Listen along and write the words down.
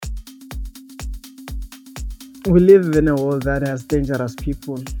We live in a world that has dangerous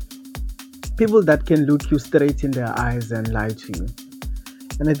people. People that can look you straight in their eyes and lie to you.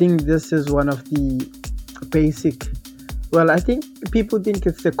 And I think this is one of the basic, I think people think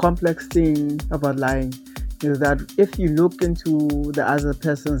it's the complex thing about lying is that if you look into the other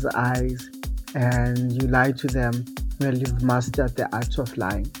person's eyes and you lie to them, you've mastered the art of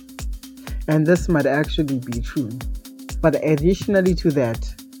lying. And this might actually be true. But additionally to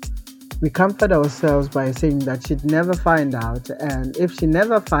that, we comfort ourselves by saying that she'd never find out, and if she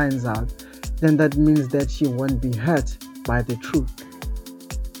never finds out, then that means that she won't be hurt by the truth.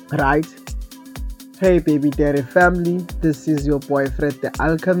 Right? Hey Baby Daddy family, this is your boy Fred the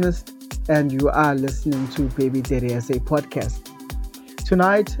Alchemist, and you are listening to Baby Daddy SA podcast.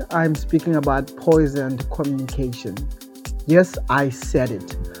 Tonight, I'm speaking about poisoned communication. Yes, I said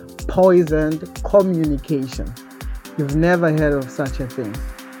it. Poisoned communication. You've never heard of such a thing.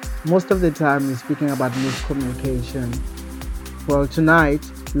 Most of the time, we're speaking about miscommunication. Well, tonight,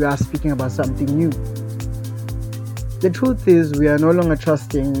 we are speaking about something new. The truth is, we are no longer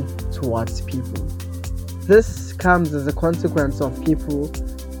trusting towards people. This comes as a consequence of people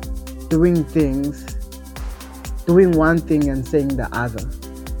doing one thing and saying the other.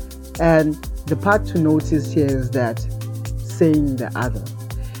 And the part to notice here is that saying the other.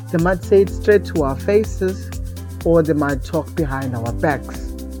 They might say it straight to our faces, or they might talk behind our backs.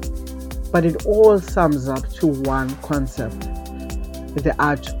 But it all sums up to one concept, the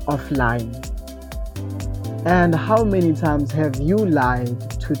art of lying. And how many times have you lied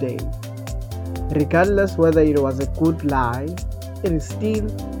today? Regardless whether it was a good lie, it is still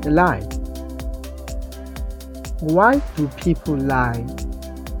a lie. Why do people lie?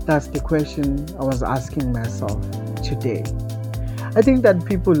 That's the question I was asking myself today. I think that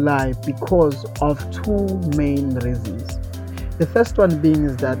people lie because of two main reasons. The first one being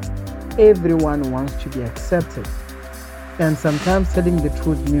is that everyone wants to be accepted, and sometimes telling the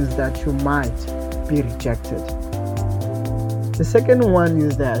truth means that you might be rejected. The second one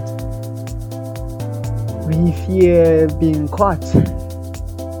is that we fear being caught.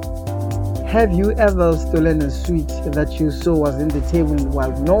 Have you ever stolen a sweet that you saw was in the table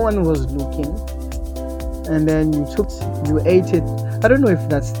while no one was looking, and then you ate it? I don't know if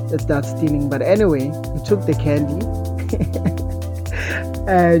that's stealing, but anyway, you took the candy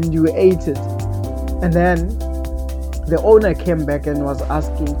and you ate it, and then the owner came back and was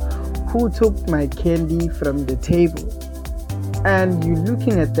asking, who took my candy from the table? And you're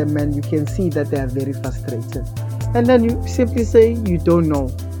looking at them and you can see that they are very frustrated, and then you simply say you don't know.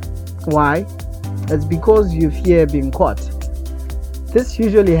 Why? It's because you fear being caught. This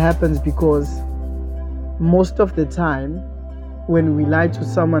usually happens because most of the time when we lie to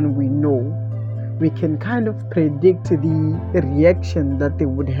someone we know, we can kind of predict the reaction that they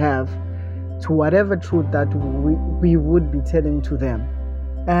would have to whatever truth that we would be telling to them.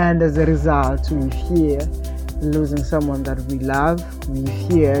 And as a result, we fear losing someone that we love. We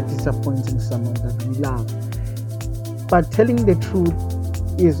fear disappointing someone that we love. But telling the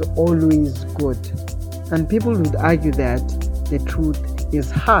truth is always good. And people would argue that the truth is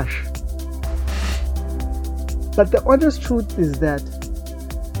harsh. But the honest truth is that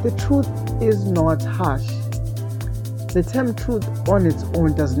the truth is not harsh. The term truth on its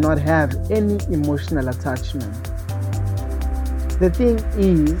own does not have any emotional attachment. The thing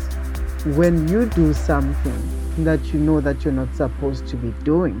is, when you do something that you know that you're not supposed to be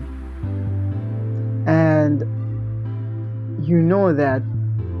doing, and you know that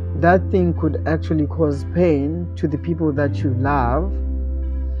that thing could actually cause pain to the people that you love,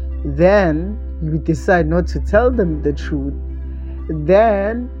 then you decide not to tell them the truth.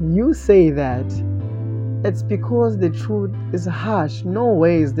 Then you say that it's because the truth is harsh. No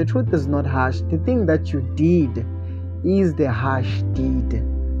ways, the truth is not harsh. The thing that you did is the harsh deed,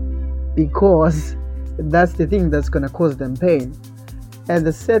 because that's the thing that's going to cause them pain. And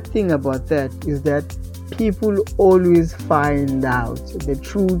the sad thing about that is that people always find out. The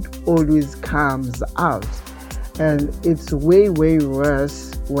truth always comes out. And it's way, way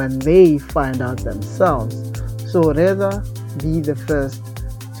worse when they find out themselves. So rather be the first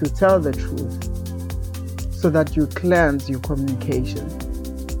to tell the truth so that you cleanse your communication.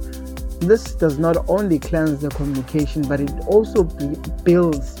 This does not only cleanse the communication, but it also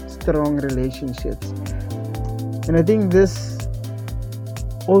builds strong relationships. And I think this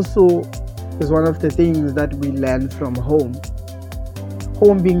also is one of the things that we learn from home.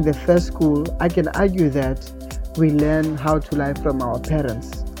 Home being the first school, I can argue that we learn how to lie from our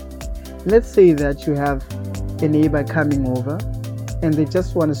parents. Let's say that you have a neighbor coming over and they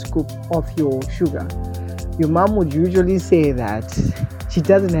just want to scoop off your sugar. Your mom would usually say that she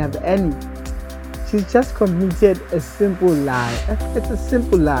doesn't have any. She's just committed a simple lie. It's a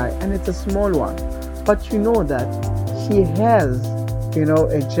simple lie and it's a small one. But you know that she has,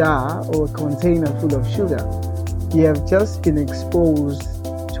 a jar or a container full of sugar. You have just been exposed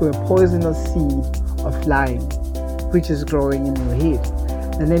to a poisonous seed of lying, which is growing in your head.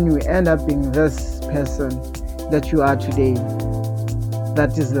 And then you end up being this person that you are today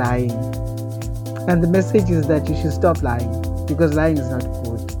that is lying. And the message is that you should stop lying, because lying is not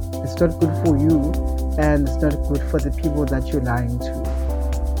good. It's not good for you, and it's not good for the people that you're lying to.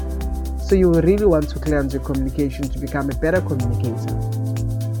 So you really want to cleanse your communication to become a better communicator,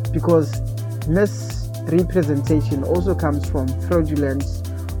 because misrepresentation also comes from fraudulent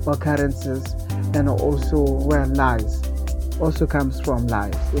occurrences, and also lies also comes from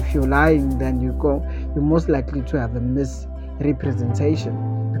lies. If you're lying, then you're most likely to have a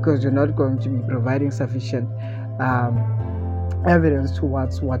misrepresentation, because you're not going to be providing sufficient evidence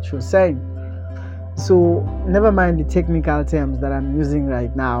towards what you're saying. So never mind the technical terms that I'm using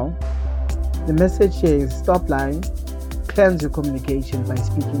right now. The message here is stop lying, cleanse your communication by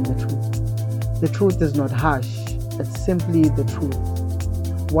speaking the truth. The truth is not harsh, it's simply the truth.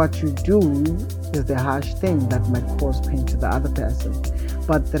 What you do is the harsh thing that might cause pain to the other person,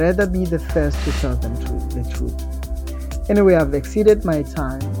 but rather be the first to tell them the truth. Anyway, I've exceeded my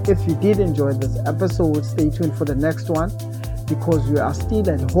time. If you did enjoy this episode, stay tuned for the next one, because we are still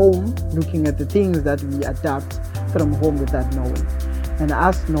at home looking at the things that we adapt from home without knowing. And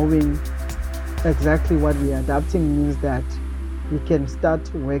us knowing exactly what we are adapting means that we can start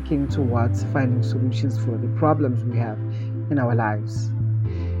working towards finding solutions for the problems we have in our lives.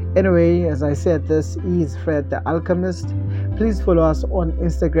 Anyway, as I said, this is Fred the Alchemist. Please follow us on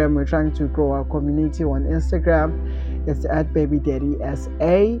Instagram. We're trying to grow our community on Instagram. It's at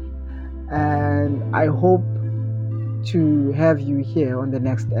BabyDaddySA. And I hope to have you here on the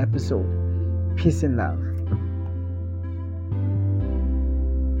next episode. Peace and love.